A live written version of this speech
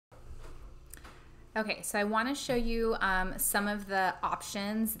Okay, so I want to show you some of the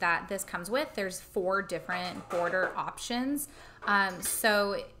options that this comes with. There's 4 different border options.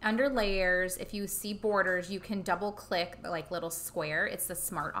 So under layers, if you see borders, you can double click the like little square. It's the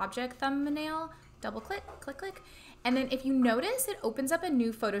smart object thumbnail. Double click, click, click. And then if you notice, it opens up a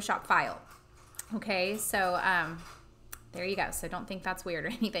new Photoshop file. Okay, so there you go. So don't think that's weird or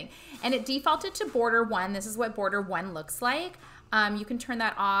anything. And it defaulted to border 1. This is what border 1 looks like. You can turn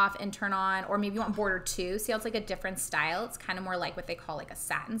that off and turn on, or maybe you want border 2. See how it's like a different style? It's kind of more like what they call like a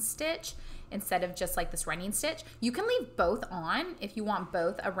satin stitch instead of just like this running stitch. You can leave both on if you want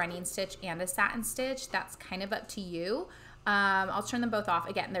both a running stitch and a satin stitch. That's kind of up to you. I'll turn them both off.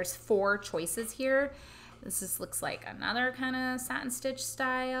 Again, there's 4 choices here. This just looks like another kind of satin stitch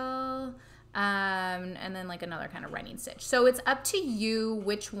style. And then like another kind of running stitch. So it's up to you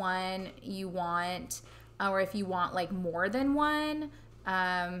which one you want, or if you want like more than one,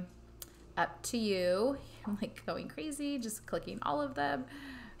 up to you. I'm like going crazy, just clicking all of them.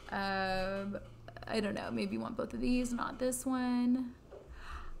 I don't know, maybe you want both of these, not this one.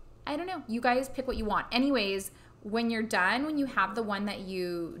 I don't know, you guys pick what you want. Anyways, when you're done, when you have the one that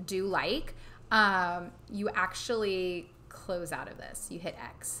you do like, you actually close out of this. You hit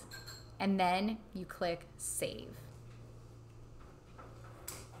X. And then you click save.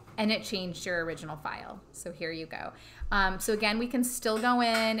 And it changed your original file. So here you go. So again, we can still go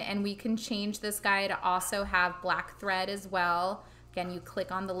in and we can change this guy to also have black thread as well. Again, you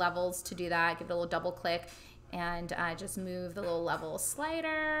click on the levels to do that. Give it a little double click and just move the little level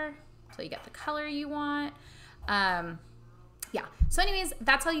slider until you get the color you want. Yeah, so anyways,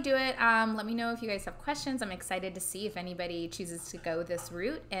 that's how you do it. Let me know if you guys have questions. I'm excited to see if anybody chooses to go this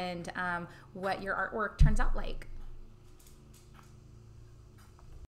route and what your artwork turns out like.